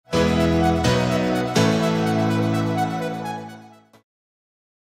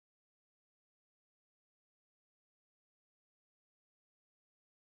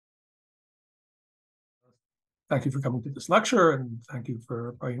thank you for coming to this lecture, and thank you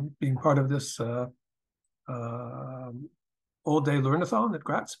for being part of this all-day learn-a-thon at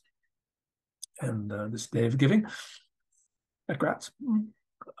Gratz, and this day of giving at Gratz.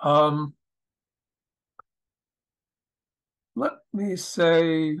 Let me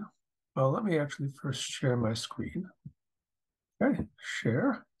say, well, let me actually first share my screen. Okay,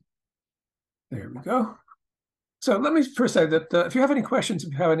 share. There we go. So let me first say that if you have any questions,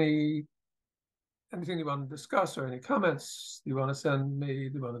 if you have anything you want to discuss or any comments you want to send me,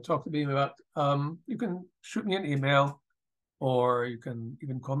 you want to talk to me about, you can shoot me an email, or you can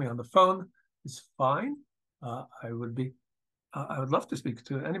even call me on the phone. It's fine. I would love to speak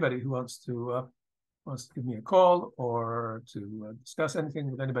to anybody who wants to give me a call, or to discuss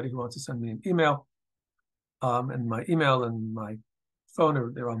anything with anybody who wants to send me an email. And my email and my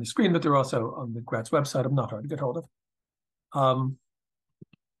phone they're on the screen, but they're also on the Gratz website. I'm not hard to get hold of.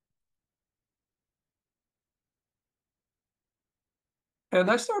 And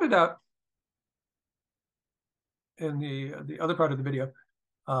I started out in the other part of the video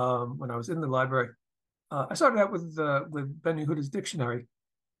when I was in the library. I started out with Ben Yehuda's dictionary,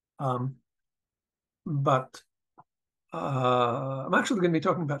 but I'm actually going to be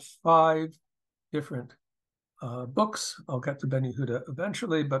talking about 5 different books. I'll get to Ben Yehuda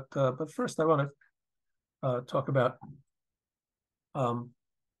eventually, but first I want to talk about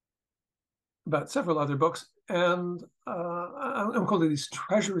several other books, and I'm calling these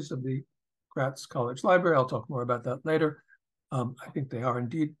treasures of the Gratz College Library. I'll talk more about that later. I think they are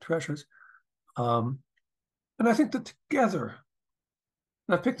indeed treasures, and I think that together,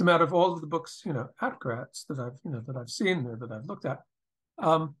 and I've picked them out of all of the books, at Gratz that I've seen or that I've looked at,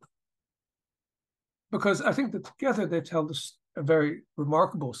 because I think that together they tell a very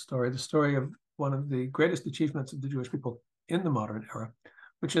remarkable story, the story of one of the greatest achievements of the Jewish people in the modern era,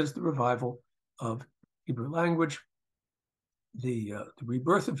 which is the revival of Hebrew language, the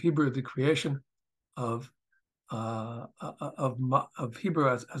rebirth of Hebrew, the creation of Hebrew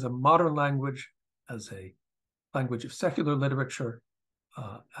as a modern language, as a language of secular literature,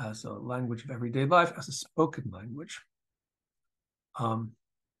 as a language of everyday life, as a spoken language. I'm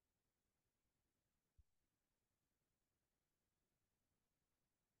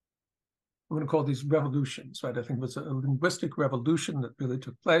going to call these revolutions, right? I think it was a linguistic revolution that really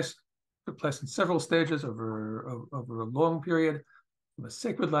took place in several stages over a long period, from a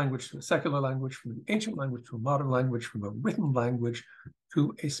sacred language to a secular language, from an ancient language to a modern language, from a written language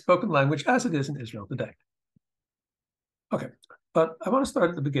to a spoken language, as it is in Israel today. Okay, but I want to start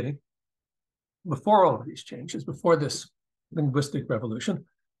at the beginning, before all of these changes, before this linguistic revolution.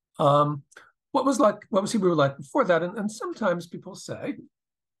 What was Hebrew like before that? And sometimes people say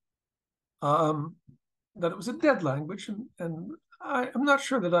that it was a dead language, and I'm not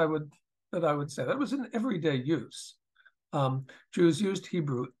sure that I would say that. It was in everyday use. Jews used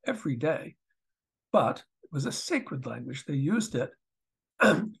Hebrew every day, but it was a sacred language. They used it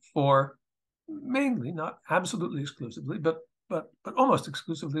for mainly, not absolutely exclusively, but almost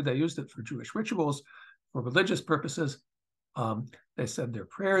exclusively, they used it for Jewish rituals, for religious purposes. They said their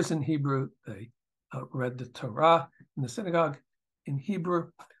prayers in Hebrew. They read the Torah in the synagogue in Hebrew.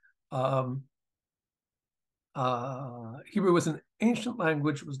 Hebrew was an ancient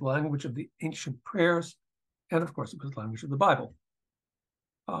language. It was the language of the ancient prayers, and of course, it was the language of the Bible.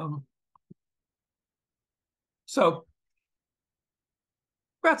 So,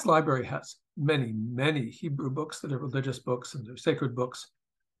 Gratz Library has many, many Hebrew books that are religious books and they're sacred books,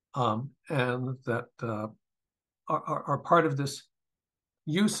 and that are part of this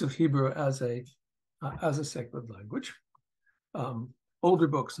use of Hebrew as a sacred language. Older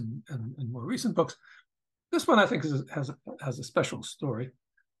books and more recent books. This one, I think, has a special story.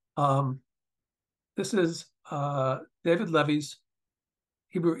 This is David Levy's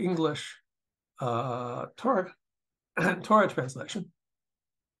Hebrew English Torah translation.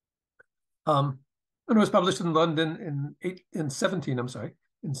 And it was published in London in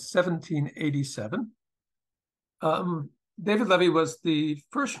 1787. David Levy was the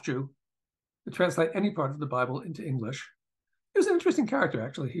first Jew to translate any part of the Bible into English. He was an interesting character,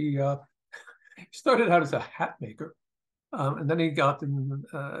 actually. He started out as a hat maker, and then he got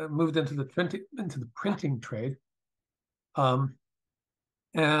moved into the printing trade, and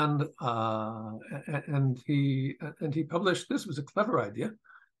he published. This was a clever idea,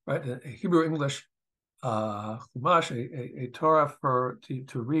 right? A Hebrew English chumash, a Torah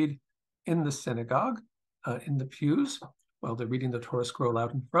to read in the synagogue, in the pews while they're reading the Torah scroll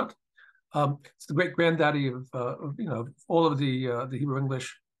out in front. It's the great granddaddy of all of the Hebrew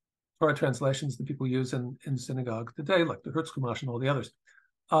English Torah translations that people use in synagogue today, like the Hertz Chumash and all the others.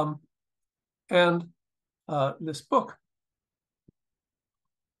 And this book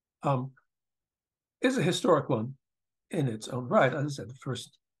is a historic one in its own right. As I said, the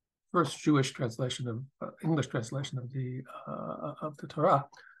first Jewish translation of English translation of the Torah,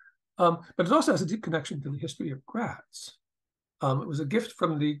 but it also has a deep connection to the history of Gratz. It was a gift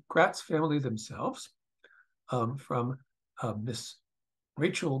from the Gratz family themselves, from Miss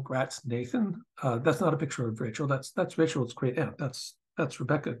Rachel Gratz Nathan. That's not a picture of Rachel. That's Rachel's great aunt. That's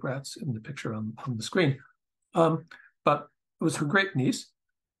Rebecca Gratz in the picture on the screen. But it was her great niece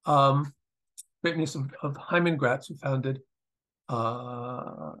of Hyman Gratz, who founded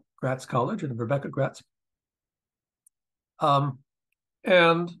Gratz College, and Rebecca Gratz.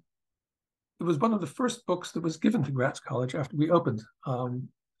 And it was one of the first books that was given to Gratz College after we opened.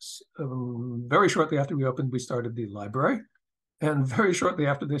 Very shortly after we opened, we started the library. And very shortly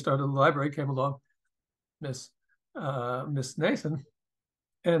after they started the library came along Miss Nathan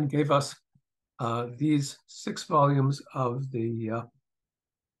and gave us these 6 volumes of the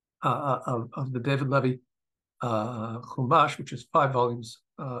David Levy Chumash, which is 5 volumes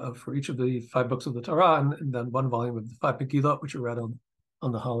for each of the 5 books of the Torah, and then 1 volume of the 5 Megillot, which are read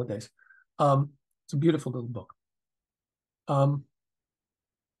on the holidays. It's a beautiful little book.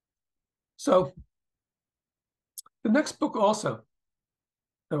 So the next book also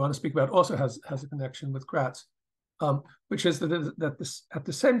I want to speak about also has a connection with Gratz, which is that this, at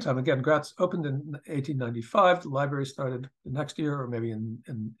the same time, again, Gratz opened in 1895. The library started the next year, or maybe in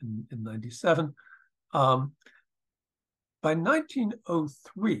 97. By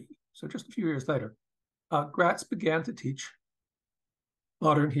 1903, so just a few years later, Gratz began to teach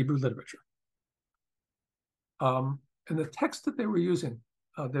modern Hebrew literature. And the text that they were using,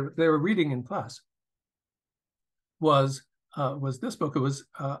 they were reading in class, was this book. It was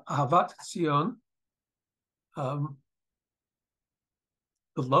Ahavat Zion, The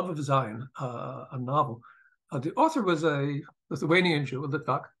Love of Zion, a novel. The author was a Lithuanian Jew, a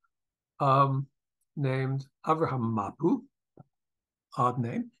Litvak, named Avraham Mapu, odd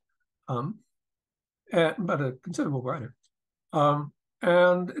name, but a considerable writer.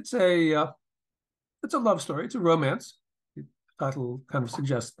 And it's a love story. It's a romance. The title kind of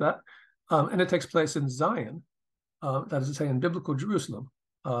suggests that, and it takes place in Zion. That is to say, in biblical Jerusalem,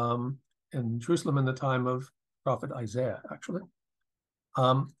 in Jerusalem in the time of Prophet Isaiah, actually.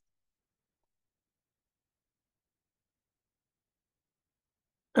 And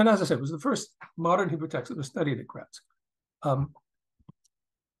as I said, it was the first modern Hebrew text that was studied at Gratz.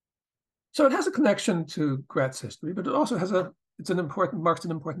 So it has a connection to Gratz history, but it also has marks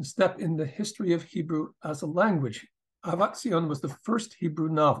an important step in the history of Hebrew as a language. Ahavat Zion was the first Hebrew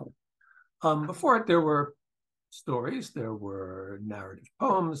novel. Before it, there were stories, there were narrative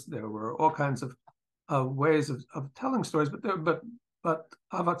poems, there were all kinds of ways of telling stories, but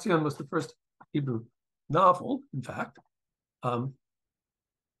Ahavat Zion was the first Hebrew novel, in fact.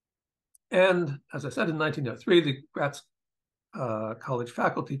 And as I said, in 1903, the Gratz College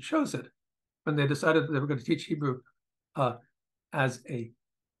faculty chose it when they decided that they were going to teach Hebrew as a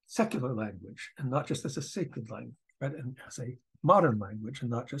secular language and not just as a sacred language, right? And as a modern language and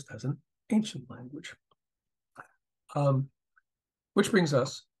not just as an ancient language. Which brings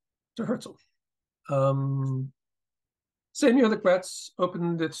us to Herzl. Same year that Gratz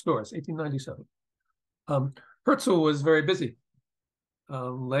opened its doors, 1897. Herzl was very busy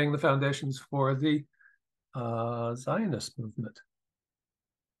laying the foundations for the Zionist movement.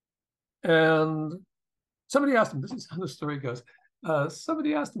 And somebody asked him, this is how the story goes,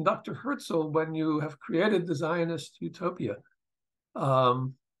 somebody asked him, Dr. Herzl, when you have created the Zionist utopia,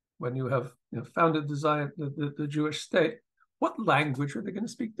 when you have founded the Jewish state, what language are they going to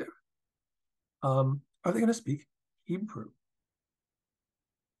speak there? Are they going to speak Hebrew?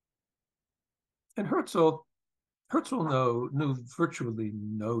 And Herzl knew virtually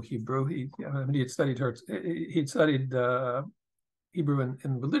no Hebrew. He had studied Hebrew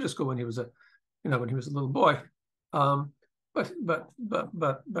in religious school when he was a little boy, but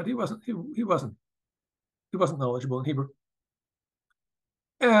he wasn't knowledgeable in Hebrew.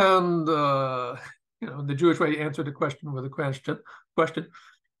 And the Jewish way, he answered a question with a question,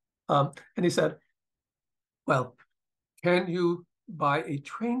 and he said, "Well, can you buy a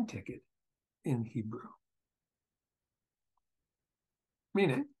train ticket in Hebrew?"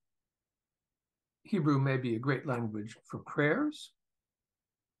 Meaning, Hebrew may be a great language for prayers.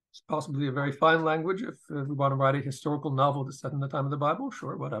 It's possibly a very fine language if we want to write a historical novel that's set in the time of the Bible.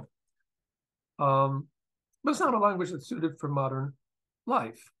 Sure, whatever. But it's not a language that's suited for modern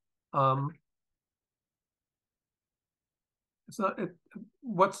life. It's not.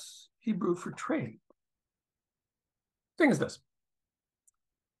 What's Hebrew for train? Thing is this.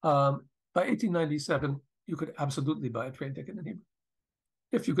 By 1897, you could absolutely buy a train ticket in Hebrew.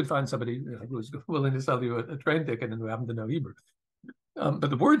 If you could find somebody who was willing to sell you a train ticket and who happened to know Hebrew. But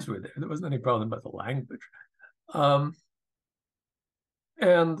the words were there. There wasn't any problem about the language.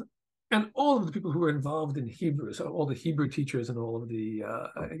 And all of the people who were involved in Hebrew, so all the Hebrew teachers and all of the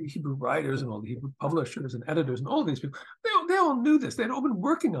Hebrew writers and all the Hebrew publishers and editors and all of these people, they all knew this. They'd all been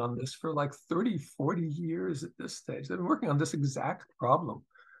working on this for like 30, 40 years at this stage. They've been working on this exact problem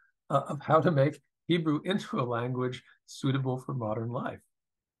of how to make Hebrew into a language suitable for modern life.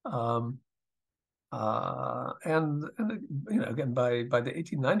 And you know, again, by the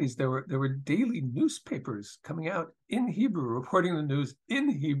 1890s, there were daily newspapers coming out in Hebrew, reporting the news in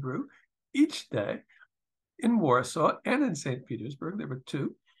Hebrew each day in Warsaw and in St. Petersburg. There were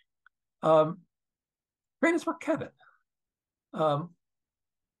two. Reines Markevet,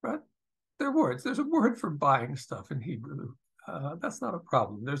 right? There are words. There's a word for buying stuff in Hebrew. That's not a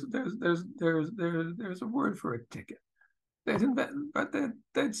problem. There's a word for a ticket.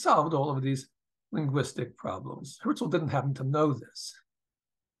 They'd solved all of these linguistic problems. Herzl didn't happen to know this.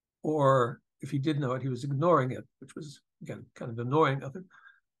 Or if he did know it, he was ignoring it, which was, again, kind of annoying of him.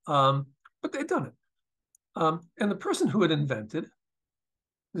 But they'd done it. And the person who had invented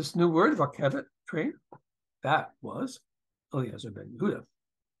this new word, Vakevet, train, that was Eliezer ben Yehuda.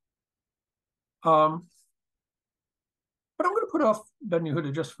 But I'm going to put off ben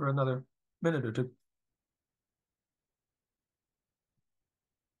Yehuda just for another minute or two.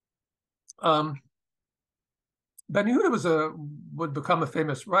 Ben Yehuda would become a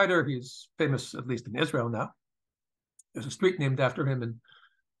famous writer. He's famous, at least in Israel now. There's a street named after him in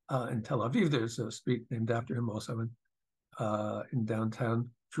Tel Aviv. There's a street named after him also in downtown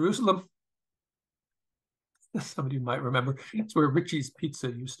Jerusalem. Somebody might remember. It's where Richie's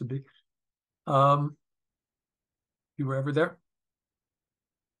Pizza used to be. You were ever there?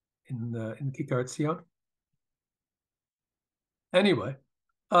 In Kikar Tzion? Anyway,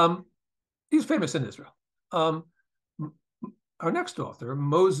 he's famous in Israel. Our next author,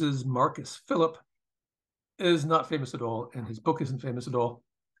 Moses Marcus Philip, is not famous at all, and his book isn't famous at all.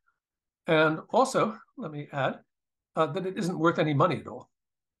 And also, let me add that it isn't worth any money at all.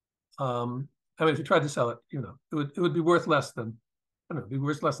 I mean, if you tried to sell it, you know, it would be worth less than, I don't know, it'd be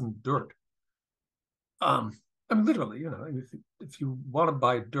worth less than dirt. I mean, literally, you know, if you want to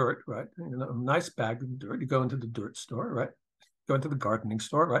buy dirt, right, you know, a nice bag of dirt, you go into the dirt store, right? Go into the gardening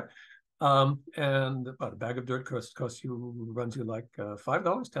store, right? And about a bag of dirt runs you like $5,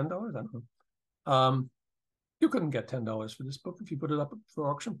 $10, I don't know. You couldn't get $10 for this book if you put it up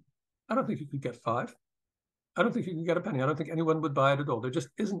for auction. I don't think you could get $5. I don't think you can get a penny. I don't think anyone would buy it at all. There just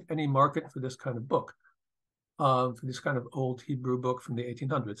isn't any market for this kind of book, for this kind of old Hebrew book from the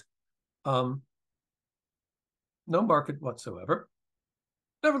 1800s. No market whatsoever.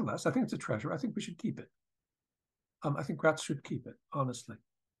 Nevertheless, I think it's a treasure. I think we should keep it. I think Gratz should keep it, honestly.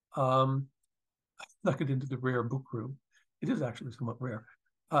 I snuck it into the rare book room. It is actually somewhat rare.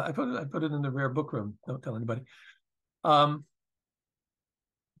 I put it in the rare book room. Don't tell anybody.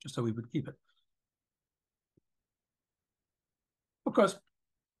 Just so we would keep it. Because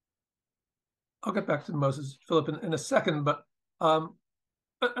I'll get back to Moses Philip in a second, but a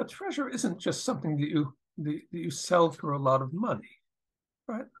treasure isn't just something that you sell for a lot of money,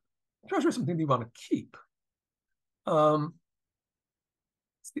 right? A treasure is something that you want to keep. It's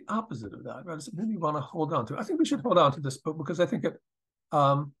the opposite of that, right? It's something you want to hold on to. I think we should hold on to this book because I think it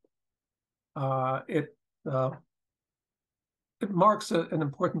marks an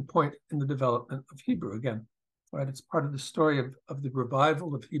important point in the development of Hebrew again, right? It's part of the story of the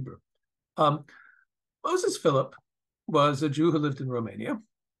revival of Hebrew. Moses Philip was a Jew who lived in Romania,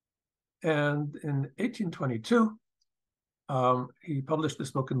 and in 1822, he published this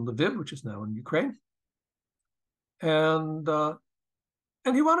book in Lviv, which is now in Ukraine, and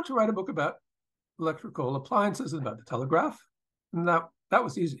he wanted to write a book about electrical appliances and about the telegraph, and that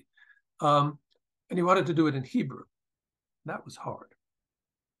was easy. And he wanted to do it in Hebrew. That was hard.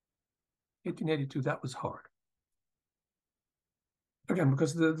 1882, that was hard. Again,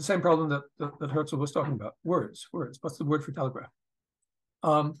 because the same problem that Herzl was talking about, words. What's the word for telegraph?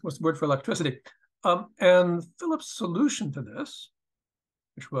 What's the word for electricity? And Philip's solution to this,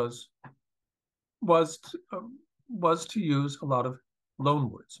 which was to use a lot of loan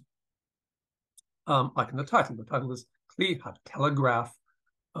words. Like in the title. The title is Kli HaTelegraph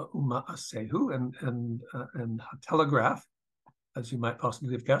Uma'asehu, and telegraph, as you might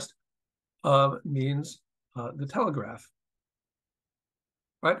possibly have guessed, means the telegraph,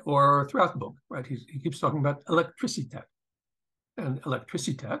 right? Or throughout the book, right? He keeps talking about electricitat, and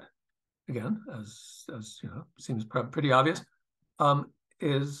electricitat, again, as you know, seems pretty obvious,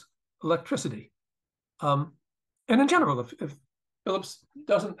 is electricity. And in general, if Phillips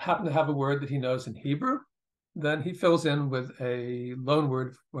doesn't happen to have a word that he knows in Hebrew, then he fills in with a loan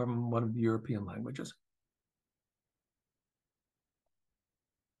word from one of the European languages.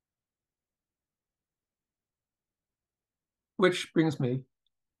 Which brings me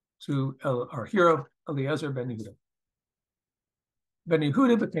to our hero, Eliezer ben Yehuda. Ben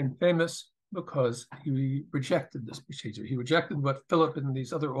Yehuda became famous because he rejected this procedure. He rejected what Philip and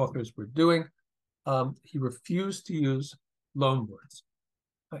these other authors were doing. He refused to use loan words.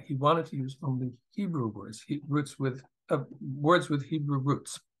 He wanted to use only Hebrew words, words with Hebrew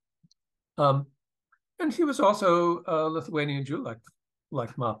roots. And he was also a Lithuanian Jew,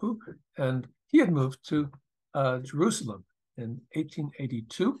 like Mapu, and he had moved to Jerusalem in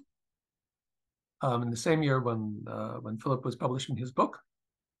 1882, in the same year when Philip was publishing his book.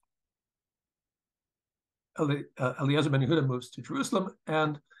 Eliezer ben Yehuda moves to Jerusalem,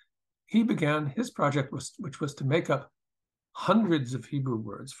 and he began his project, which was to make up hundreds of Hebrew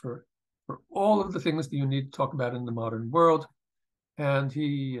words for all of the things that you need to talk about in the modern world. And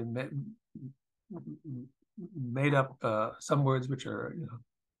he made up some words which are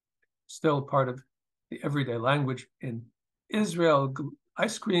still part of the everyday language in Israel.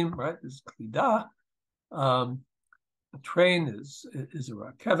 Ice cream, right, is klida. A train is a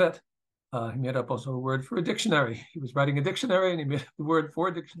rakevet. He made up also a word for a dictionary. He was writing a dictionary and he made up the word for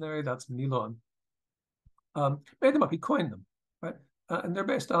a dictionary. That's milon. Made them up. He coined them, right? And they're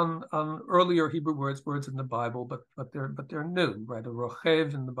based on earlier Hebrew words in the Bible, but they're new, right? A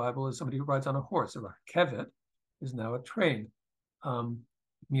rochev in the Bible is somebody who rides on a horse. A rakevet is now a train.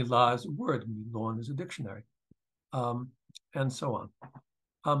 Milah is a word. Milon is a dictionary, and so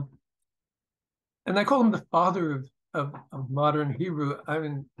on. And I call him the father of modern Hebrew. I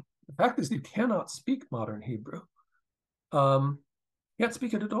mean, the fact is, you cannot speak modern Hebrew. You can't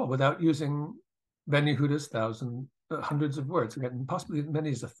speak it at all without using Ben Yehuda's hundreds of words, and possibly as many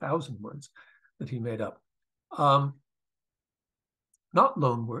as 1,000 words that he made up. Not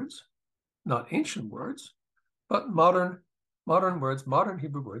loan words, not ancient words, but modern words, modern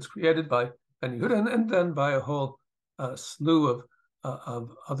Hebrew words created by Ben Yehuda, and then by a whole slew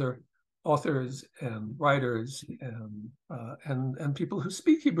of other authors and writers and people who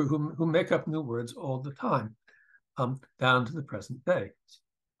speak Hebrew, who make up new words all the time, down to the present day.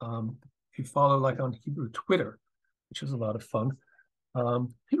 If you follow on Hebrew Twitter, which is a lot of fun,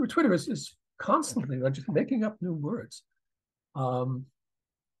 Hebrew Twitter is constantly just making up new words.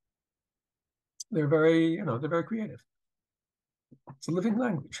 They're very creative. It's a living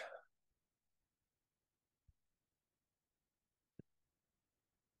language.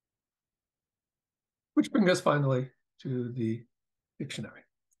 Which brings us finally to the dictionary.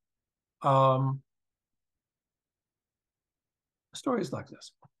 Stories like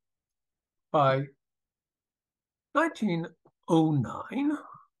this. By 1909,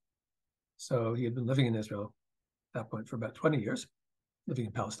 so he had been living in Israel at that point for about 20 years, living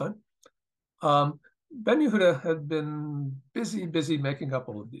in Palestine. Ben Yehuda had been busy making up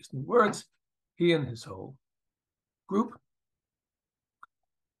all of these new words, he and his whole group.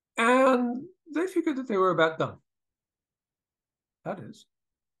 And they figured that they were about done. That is,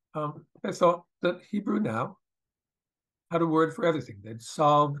 they thought that Hebrew now had a word for everything. They'd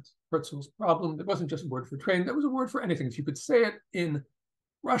solved Herzl's problem. It wasn't just a word for train, that was a word for anything. If you could say it in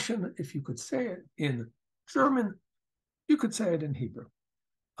Russian, if you could say it in German, you could say it in Hebrew.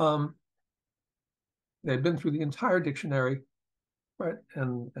 They'd been through the entire dictionary, right,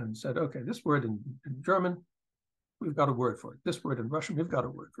 and said, okay, this word in German, we've got a word for it. This word in Russian, we've got a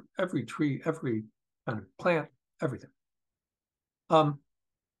word for it. Every tree, every kind of plant, everything.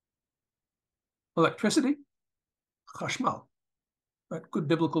 Electricity, chashmal, right? Good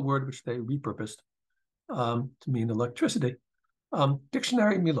biblical word which they repurposed to mean electricity.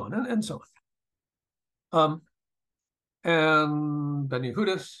 Dictionary, milon, and so on. And Ben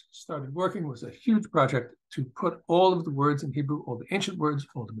Yehuda started working. It was a huge project to put all of the words in Hebrew, all the ancient words,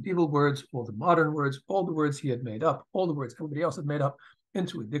 all the medieval words, all the modern words, all the words he had made up, all the words everybody else had made up,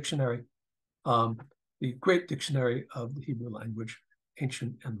 into a dictionary, the great dictionary of the Hebrew language,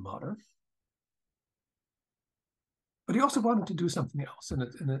 ancient and modern. But he also wanted to do something else,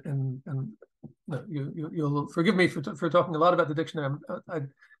 and you'll forgive me for talking a lot about the dictionary.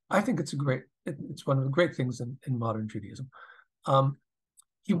 I think it's one of the great things in modern Judaism.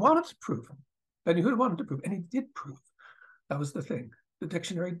 He wanted to prove, Ben Yehuda wanted to prove, and he did prove. That was the thing. The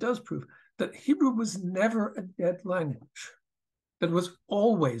dictionary does prove that Hebrew was never a dead language, that it was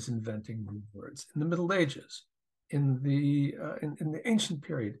always inventing new words in the Middle Ages, in the ancient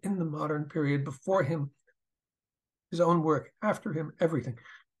period, in the modern period, before him, his own work, after him, everything.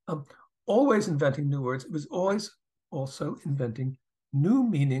 always inventing new words. It was always also inventing new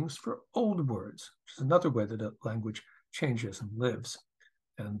meanings for old words, which is another way that a language changes and lives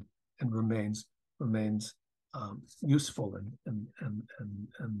and remains useful and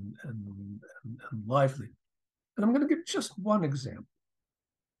lively. And I'm going to give just one example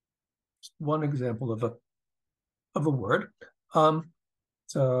of a word.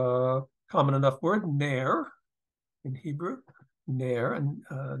 It's a common enough word, ner, in Hebrew. Ner, and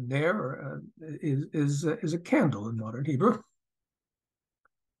ner is a candle in modern Hebrew.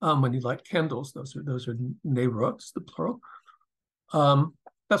 When you light candles, those are nerot, the plural.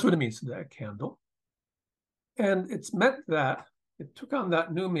 That's what it means, that candle. And it's meant that it took on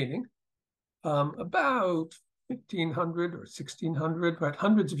that new meaning about 1500 or 1600, right?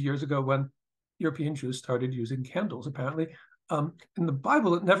 Hundreds of years ago, when European Jews started using candles, apparently. In the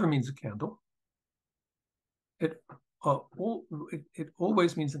Bible, it never means a candle. It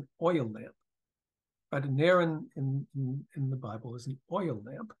always means an oil lamp. Right? A ner in the Bible is an oil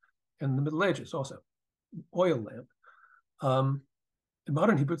lamp. In the Middle Ages, also, an oil lamp. In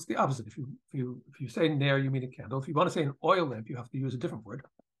modern Hebrew, it's the opposite. If you say ner, you mean a candle. If you want to say an oil lamp, you have to use a different word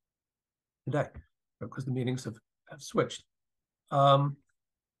today, because the meanings have switched.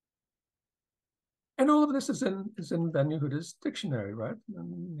 And all of this is in Ben Yehuda's dictionary, right?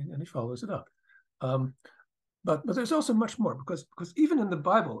 And he follows it up. But there's also much more, because even in the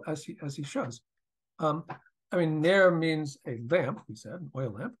Bible, as he shows, I mean, ner means a lamp, he said, an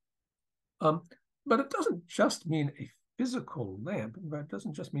oil lamp. But it doesn't just mean a physical lamp, right? It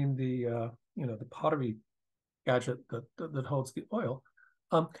doesn't just mean the the pottery gadget that holds the oil.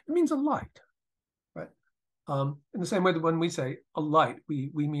 It means a light, right? In the same way that when we say a light,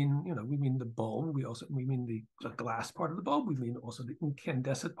 we mean the bulb. We mean the glass part of the bulb. We mean also the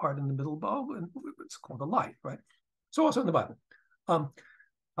incandescent part in the middle bulb, and it's called a light, right? So also in the Bible,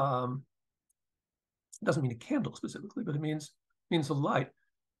 it doesn't mean a candle specifically, but it means a light,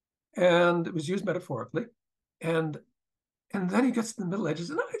 and it was used metaphorically, and then he gets to the Middle Ages,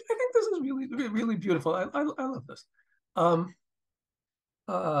 and I think this is really beautiful. I love this.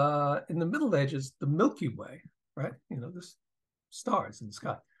 In the Middle Ages, the Milky Way, right? This stars in the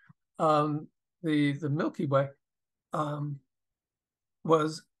sky. The Milky Way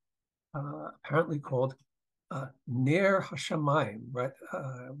was apparently called Ner Hashamayim, right?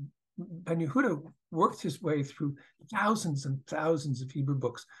 Ben Yehuda worked his way through thousands and thousands of Hebrew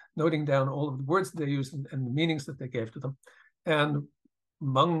books, noting down all of the words that they used and the meanings that they gave to them. And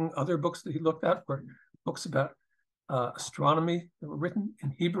among other books that he looked at were books about astronomy that were written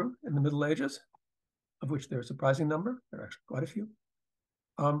in Hebrew in the Middle Ages, of which there are a surprising number. There are actually quite a few.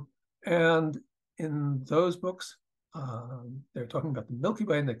 And in those books, they're talking about the Milky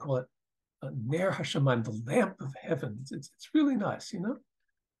Way, and they call it Ner Hashamayim, the lamp of heaven. It's really nice, Isn't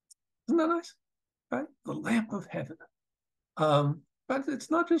that nice? Right? The lamp of heaven. But it's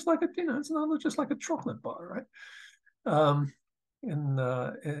not just like it's not just like a chocolate bar, right?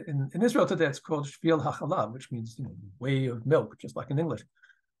 In Israel today, it's called Shviel HaChalav, which means way of milk, just like in English.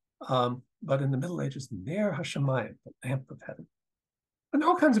 But in the Middle Ages, Ner Hashamayim, the lamp of heaven, and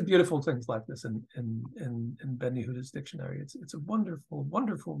all kinds of beautiful things like this in Ben Yehuda's dictionary. It's a wonderful,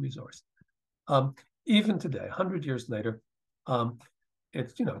 wonderful resource. Even today, 100 years later,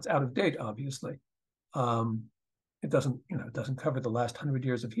 it's out of date, obviously. It doesn't cover the last 100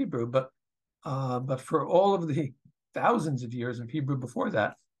 years of Hebrew, but for all of the thousands of years of Hebrew before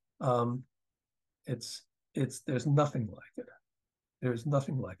that, there's nothing like it. There's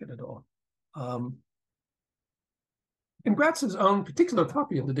nothing like it at all. And Gratz's own particular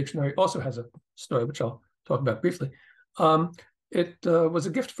copy of the dictionary also has a story, which I'll talk about briefly. It was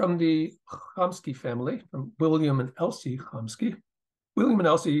a gift from the Chomsky family, from William and Elsie Chomsky. William and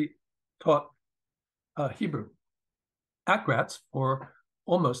Elsie taught Hebrew at Gratz for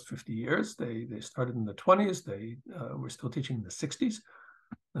almost 50 years. They started in the 20s. They were still teaching in the 60s,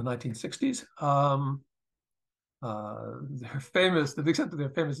 the 1960s. They're famous, to the extent that they're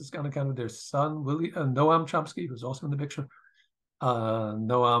famous, is on account of their son, Noam Chomsky, who's also in the picture.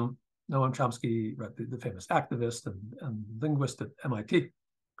 Noam Chomsky, right, the famous activist and linguist at MIT,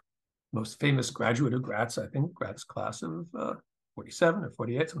 most famous graduate of Gratz, I think, Gratz class of 47 or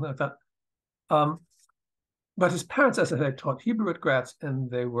 48, something like that. But his parents, as I said, taught Hebrew at Gratz, and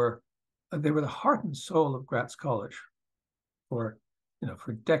they were the heart and soul of Gratz College for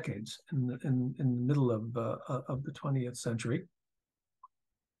decades in the middle of the 20th century.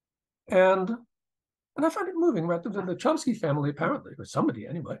 And I find it moving, right? The Chomsky family, apparently, or somebody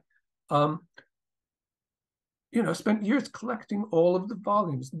anyway, spent years collecting all of the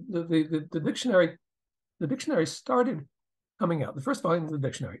volumes. The dictionary started coming out. The first volume of the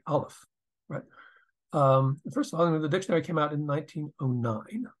dictionary, Aleph, right? The first volume of the dictionary came out in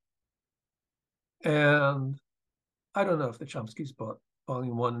 1909. And I don't know if the Chomskys bought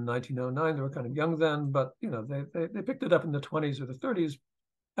volume 1 in 1909. They were kind of young then, but they picked it up in the 20s or the 30s,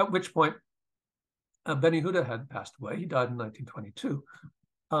 at which point Ben Yehuda had passed away. He died in 1922.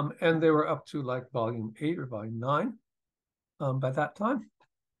 And they were up to like volume 8 or volume 9 by that time.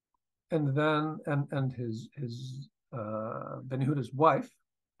 And then, and his Ben Yehuda's wife,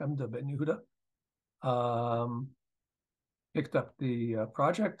 Emda Ben Yehuda, picked up the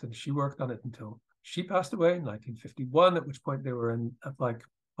project, and she worked on it until she passed away in 1951, at which point they were at like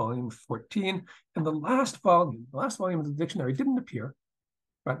volume 14. And the last volume of the dictionary didn't appear,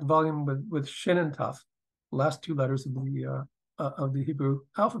 right? The volume with Shin and Taf, the last 2 letters of the Hebrew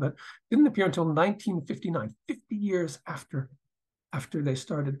alphabet, didn't appear until 1959, 50 years after they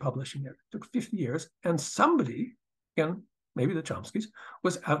started publishing it. It took 50 years, and somebody, again, maybe the Chomskys,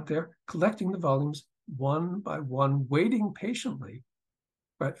 was out there collecting the volumes one by one, waiting patiently,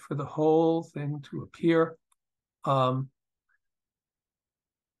 right, for the whole thing to appear. The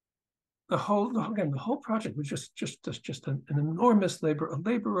whole project was just an enormous labor, a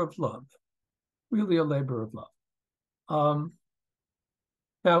labor of love, really a labor of love.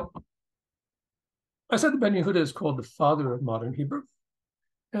 Now, I said that Ben Yehuda is called the father of modern Hebrew,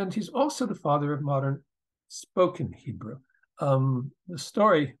 and he's also the father of modern spoken Hebrew. The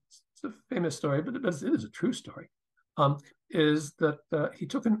story, it's a famous story, but it is a true story, is that he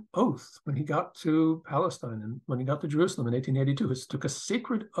took an oath when he got to Palestine and when he got to Jerusalem in 1882. He took a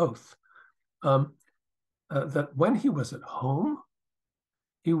sacred oath that when he was at home,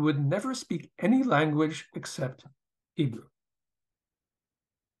 he would never speak any language except Hebrew.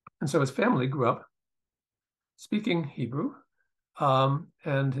 And so his family grew up speaking Hebrew,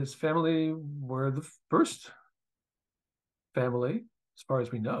 and his family were the first family, as far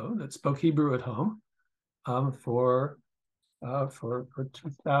as we know, that spoke Hebrew at home for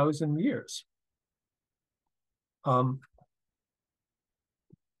 2,000 years.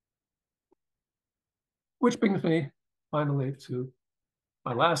 Which brings me finally to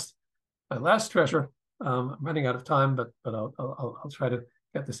my last treasure. I'm running out of time, but I'll try to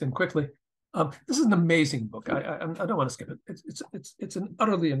get this in quickly. This is an amazing book. I don't want to skip it. It's an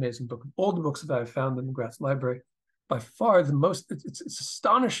utterly amazing book. Of all the books that I've found in the Gratz Library, by far the most. It's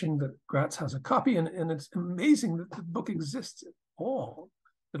astonishing that Gratz has a copy, and it's amazing that the book exists at all,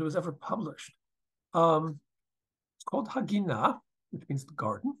 that it was ever published. It's called Hagina, which means the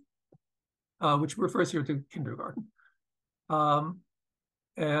garden, which refers here to kindergarten.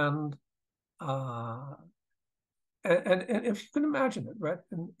 And if you can imagine it, right?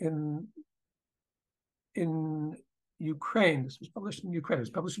 In Ukraine, this was published in Ukraine, it was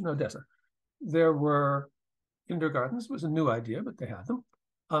published in Odessa. There were kindergartens. It was a new idea, but they had them.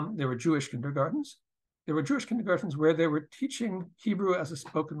 There were Jewish kindergartens. There were Jewish kindergartens where they were teaching Hebrew as a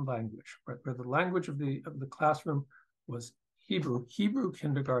spoken language, right? Where the language of the classroom was Hebrew. Hebrew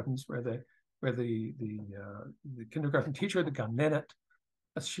kindergartens where the kindergarten teacher, the ganenet,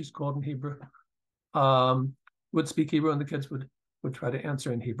 as she's called in Hebrew, would speak Hebrew, and the kids would try to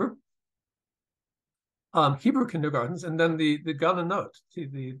answer in Hebrew. Hebrew kindergartens, and then the gananot,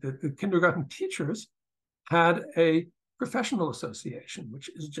 the kindergarten teachers, had a professional association, which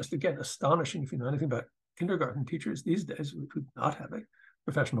is just, again, astonishing if you know anything about kindergarten teachers these days, who do not have a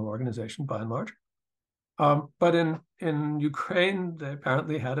professional organization by and large. But in Ukraine, they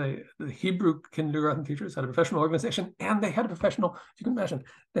apparently had the Hebrew kindergarten teachers had a professional organization, and they had a professional, if you can imagine,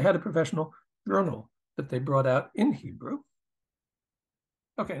 they had a professional journal that they brought out in Hebrew.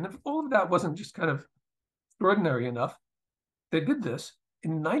 Okay, and if all of that wasn't just kind of extraordinary enough, they did this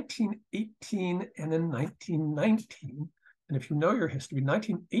in 1918 and in 1919. And if you know your history,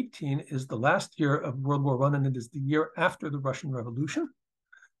 1918 is the last year of World War I, and it is the year after the Russian Revolution.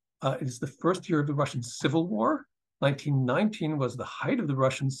 It is the first year of the Russian Civil War. 1919 was the height of the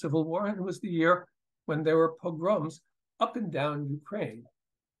Russian Civil War, and it was the year when there were pogroms up and down Ukraine.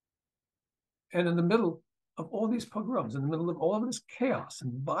 And in the middle of all these pogroms, in the middle of all of this chaos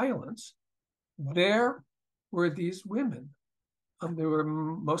and violence, there were these women. They were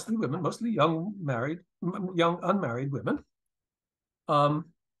mostly women, mostly young unmarried women,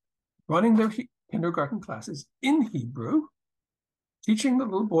 running their kindergarten classes in Hebrew, teaching the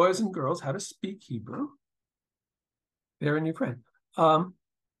little boys and girls how to speak Hebrew there in Ukraine.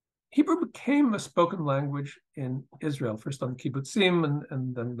 Hebrew became a spoken language in Israel, first on the kibbutzim,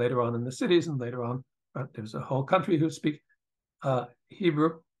 and then later on in the cities, and later on, there's a whole country who speak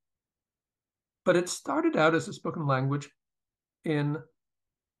Hebrew. But it started out as a spoken language in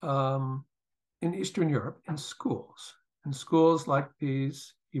Eastern Europe, in schools like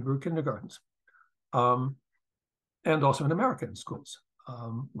these Hebrew kindergartens, and also in American schools,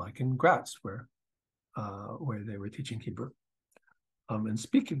 like in Gratz, where they were teaching Hebrew and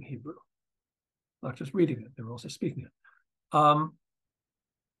speaking Hebrew, not just reading it; they were also speaking it.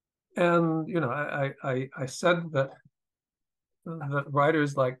 And I said that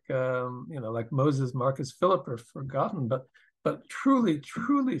writers like like Moses, Marcus, Philip are forgotten, but truly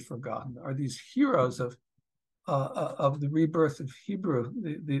forgotten are these heroes of the rebirth of Hebrew.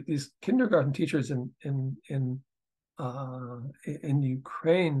 These kindergarten teachers in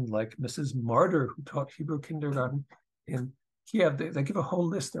Ukraine, like Mrs. Martyr, who taught Hebrew kindergarten in Kiev, they give a whole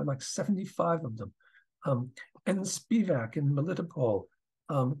list. There are like 75 of them. And Spivak in Melitopol,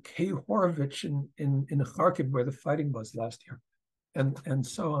 Kay Horovich in Kharkiv, where the fighting was last year, and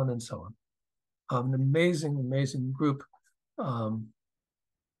so on and so on. An amazing group, and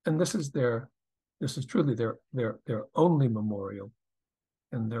this is truly their only memorial,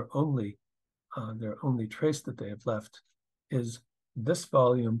 and their only trace that they have left is this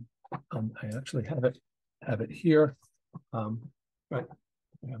volume. I actually have it here, right?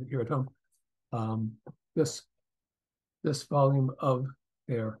 I have it here at home. This volume of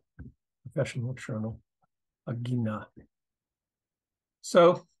their professional journal, Agina.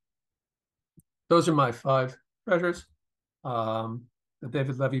 So those are my 5 treasures. The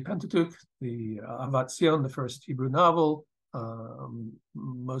David Levy Pentateuch, the Ahavat Zion, the first Hebrew novel,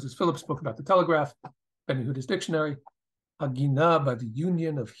 Moses Phillips' book about the telegraph, Ben Yehuda's dictionary, Agina by the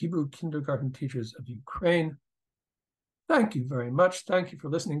Union of Hebrew Kindergarten Teachers of Ukraine. Thank you very much. Thank you for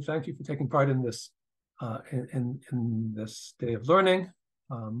listening. Thank you for taking part in this in this day of learning,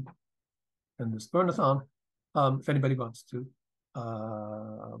 in this learnathon. If anybody wants to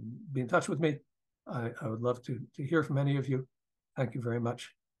be in touch with me, I would love to hear from any of you. Thank you very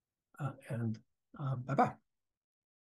much, and bye-bye.